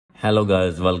Hello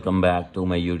guys, welcome back to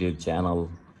my YouTube channel.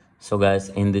 So guys,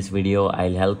 in this video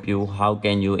I'll help you how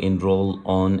can you enroll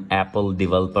on Apple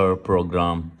developer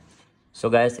program. So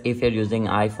guys, if you're using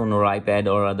iPhone or iPad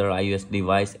or other iOS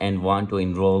device and want to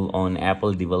enroll on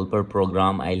Apple developer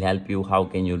program, I'll help you how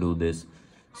can you do this.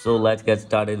 So let's get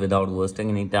started without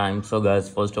wasting any time. So guys,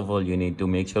 first of all you need to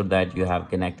make sure that you have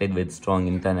connected with strong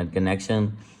internet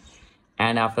connection,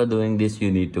 and after doing this you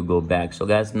need to go back. So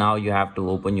guys, now you have to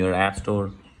open your app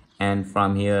store, and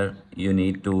from here you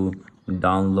need to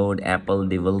download Apple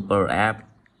developer app.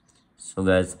 So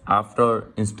guys, after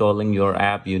installing your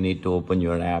app you need to open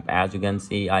your app. As you can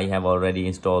see, I have already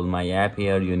installed my app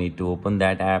here. You need to open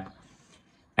that app,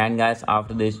 and guys,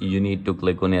 after this you need to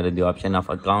click on here the option of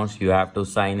accounts. You have to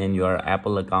sign in your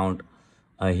Apple account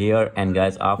here, and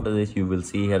guys, after this you will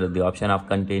see here the option of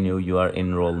continue your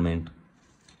enrollment.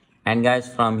 And guys,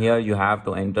 from here you have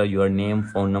to enter your name,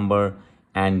 phone number,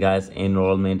 and guys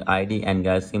enrollment ID. And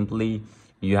guys, simply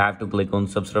you have to click on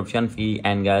subscription fee,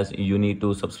 and guys you need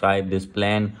to subscribe this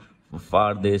plan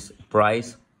for this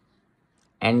price.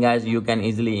 And guys, you can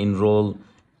easily enroll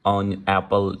on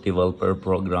Apple developer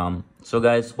program. So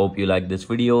guys, hope you like this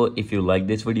video. If you like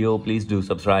this video, please do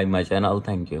subscribe my channel.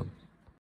 Thank you.